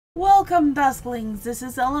Welcome, Dusklings. This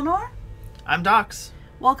is Eleanor. I'm Docs.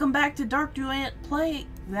 Welcome back to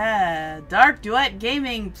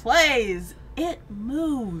DarkDuetGaming Plays. It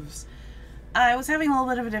Moves. I was having a little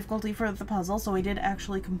bit of a difficulty for the puzzle, so we did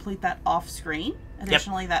actually complete that off screen.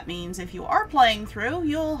 Additionally, That means if you are playing through,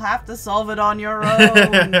 you'll have to solve it on your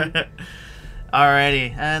own.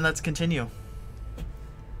 Alrighty, and let's continue.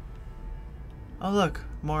 Oh look,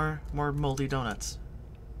 more moldy donuts.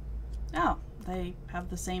 Oh, they have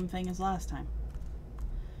the same thing as last time.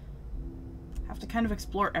 Have to kind of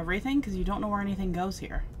explore everything because you don't know where anything goes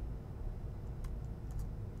here.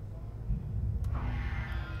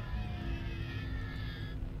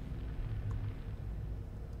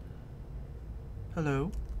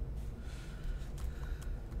 Hello?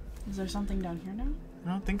 Is there something down here now? I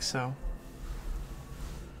don't think so.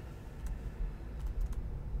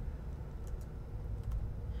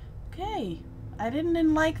 Okay. I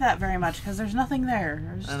didn't like that very much because there's nothing there.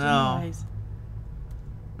 There's just I know. noise.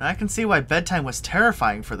 I can see why bedtime was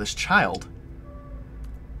terrifying for this child.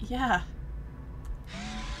 Yeah.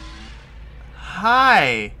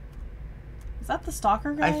 Hi! Is that the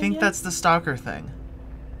stalker guy I think again? that's the stalker thing.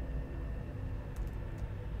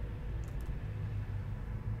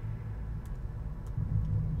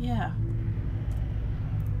 Yeah.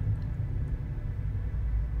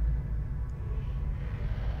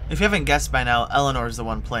 If you haven't guessed by now, Eleanor's the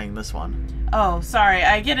one playing this one. Oh, sorry.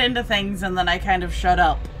 I get into things and then I kind of shut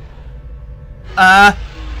up. I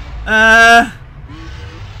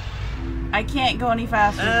can't go any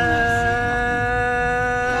faster than this.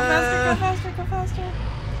 Go faster, go faster, go faster.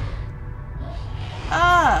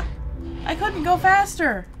 Ah! I couldn't go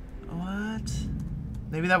faster. What?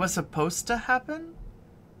 Maybe that was supposed to happen?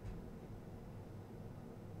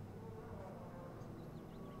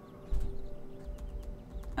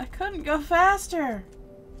 I couldn't go faster.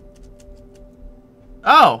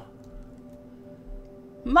 Oh!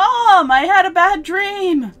 Mom, I had a bad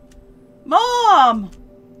dream. Mom!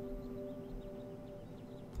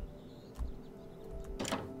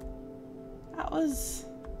 That was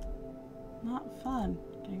not fun.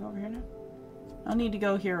 Can I go over here now? I'll need to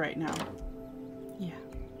go here right now. Yeah.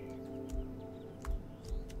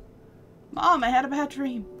 Mom, I had a bad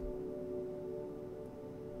dream.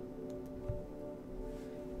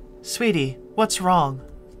 Sweetie, what's wrong?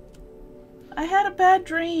 I had a bad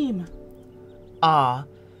dream. Aw,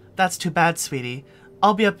 that's too bad, sweetie.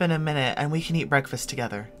 I'll be up in a minute and we can eat breakfast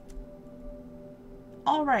together.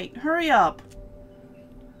 Alright, hurry up.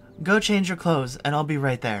 Go change your clothes and I'll be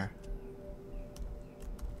right there.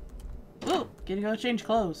 Ooh, gonna go change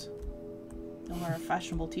clothes. I'll wear a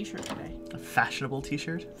fashionable t-shirt today. A fashionable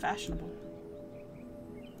t-shirt? Fashionable.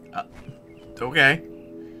 Okay.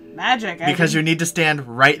 Magic. Because you need to stand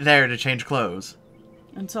right there to change clothes.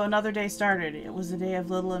 And so another day started. It was a day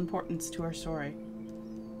of little importance to our story.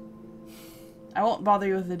 I won't bother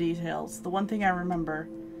you with the details. The one thing I remember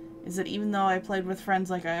is that even though I played with friends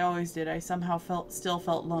like I always did, I somehow still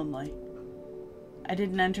felt lonely. I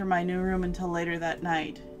didn't enter my new room until later that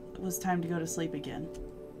night. It was time to go to sleep again.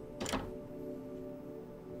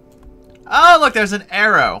 Oh, look, there's an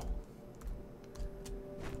arrow.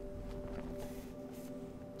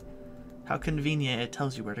 How convenient, it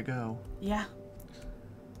tells you where to go. Yeah.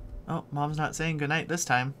 Oh, Mom's not saying goodnight this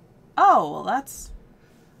time. Oh, well that's...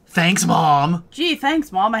 Thanks, Mom! Gee,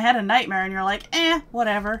 thanks, Mom. I had a nightmare, and you're like,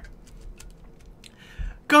 whatever.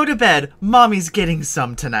 Go to bed. Mommy's getting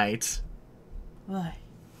some tonight. Ugh.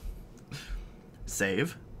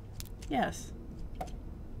 Save. Yes.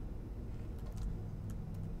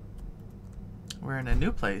 We're in a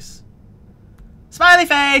new place. Smiley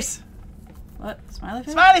face! What? Smiley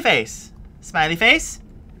face? Smiley face! Smiley face.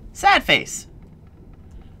 Sad face.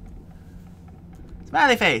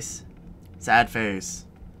 Smiley face. Sad face.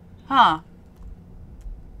 Huh.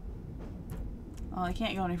 Well, I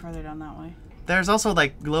can't go any further down that way. There's also,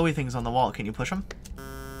 like, glowy things on the wall. Can you push them?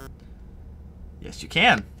 Yes, you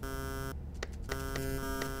can.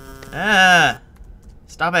 Ah!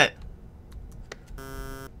 Stop it.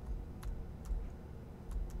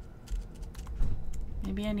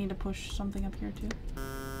 Maybe I need to push something up here, too?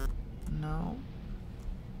 No.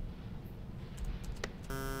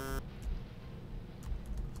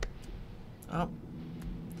 Oh.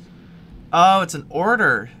 Oh, it's an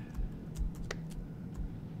order.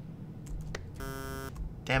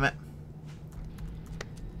 Damn it.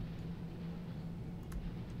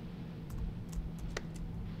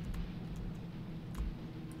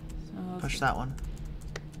 So Push that one.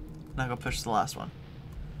 Now go push the last one.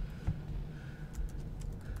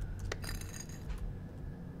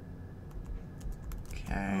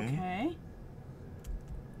 Okay. Okay.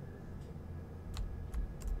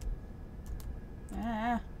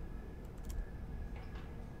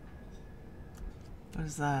 What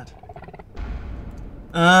is that?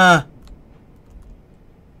 I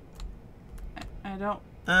don't...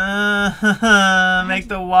 Make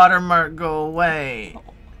the watermark go away.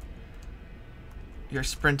 You're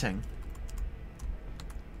sprinting.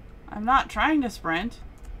 I'm not trying to sprint.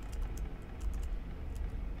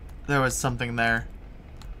 There was something there.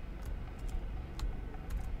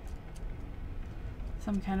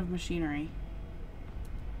 Some kind of machinery.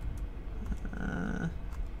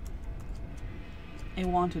 A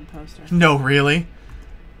wanted poster. No, really?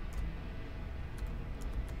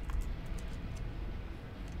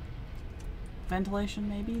 Ventilation,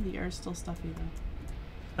 maybe? The air's still stuffy,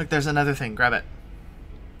 though. Look, there's another thing. Grab it.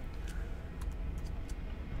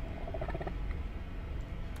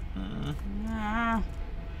 Ah.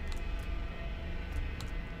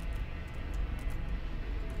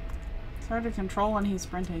 It's hard to control when he's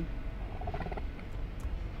sprinting.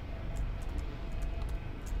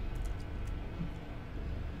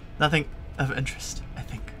 Nothing of interest, I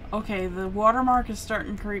think. Okay, the watermark is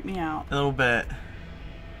starting to creep me out. A little bit.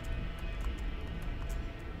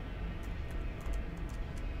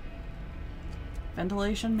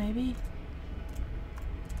 Ventilation, maybe?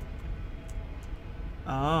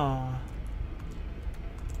 Oh.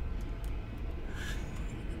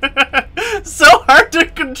 So hard to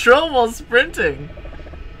control while sprinting.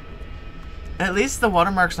 At least the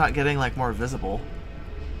watermark's not getting, like, more visible.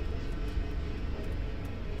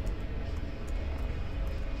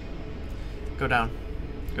 Go down.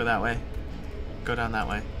 Go that way. Go down that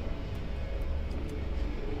way.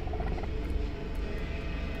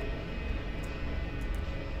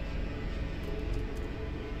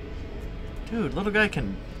 Dude, little guy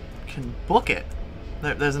can book it.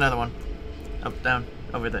 There's another one. Up, down,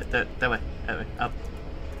 over there, that way, up.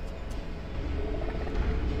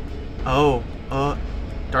 Oh,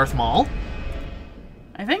 Darth Maul?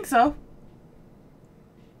 I think so.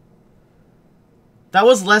 That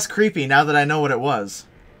was less creepy now that I know what it was.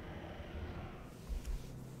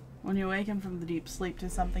 When you awaken from the deep sleep to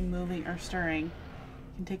something moving or stirring,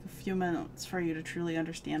 it can take a few minutes for you to truly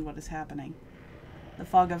understand what is happening. The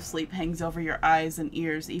fog of sleep hangs over your eyes and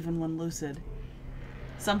ears even when lucid.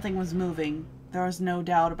 Something was moving. There was no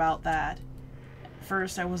doubt about that. At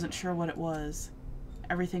first, I wasn't sure what it was.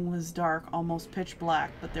 Everything was dark, almost pitch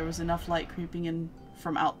black, but there was enough light creeping in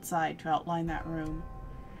from outside to outline that room.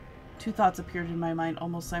 Two thoughts appeared in my mind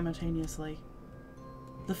almost simultaneously.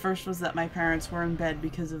 The first was that my parents were in bed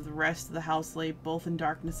because of the rest of the house lay both in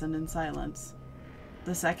darkness and in silence.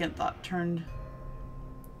 The second thought turned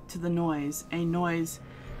to the noise, a noise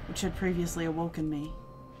which had previously awoken me.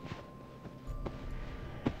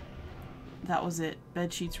 That was it,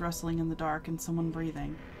 bed sheets rustling in the dark and someone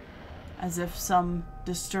breathing, as if some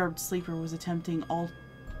disturbed sleeper was attempting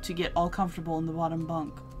to get all comfortable in the bottom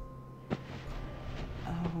bunk.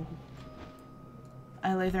 Oh.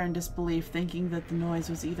 I lay there in disbelief, thinking that the noise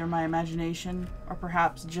was either my imagination or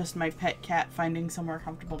perhaps just my pet cat finding somewhere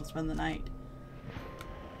comfortable to spend the night.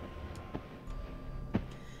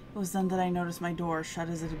 It was then that I noticed my door shut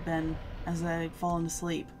as it had been, as I had fallen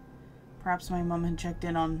asleep. Perhaps my mum had checked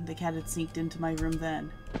in on the cat had sneaked into my room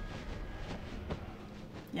then.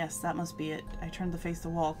 Yes, that must be it. I turned to face the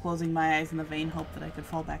wall, closing my eyes in the vain hope that I could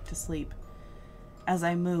fall back to sleep. As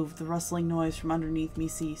I moved, the rustling noise from underneath me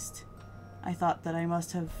ceased. I thought that I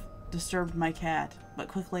must have disturbed my cat, but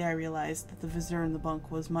quickly I realized that the visitor in the bunk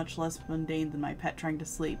was much less mundane than my pet trying to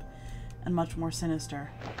sleep, and much more sinister.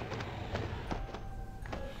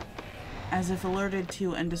 As if alerted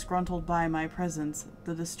to and disgruntled by my presence,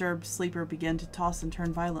 the disturbed sleeper began to toss and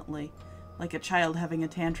turn violently, like a child having a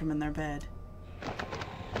tantrum in their bed.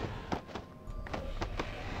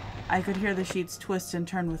 I could hear the sheets twist and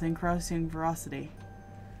turn with increasing ferocity.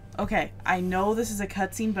 Okay, I know this is a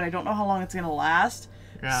cutscene, but I don't know how long it's going to last.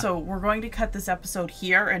 Yeah. So we're going to cut this episode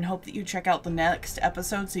here and hope that you check out the next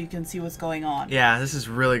episode so you can see what's going on. Yeah, this is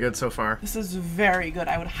really good so far. This is very good.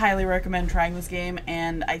 I would highly recommend trying this game,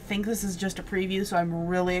 and I think this is just a preview, so I'm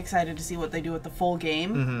really excited to see what they do with the full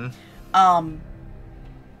game. Mm-hmm.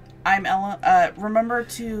 I'm Ellen. Remember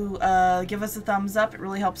to give us a thumbs up. It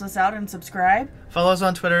really helps us out, and subscribe. Follow us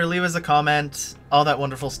on Twitter. Leave us a comment. All that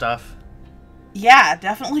wonderful stuff. Yeah,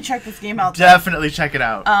 definitely check this game out. Definitely check it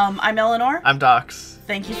out. I'm Eleanor. I'm Docs.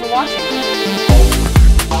 Thank you for watching.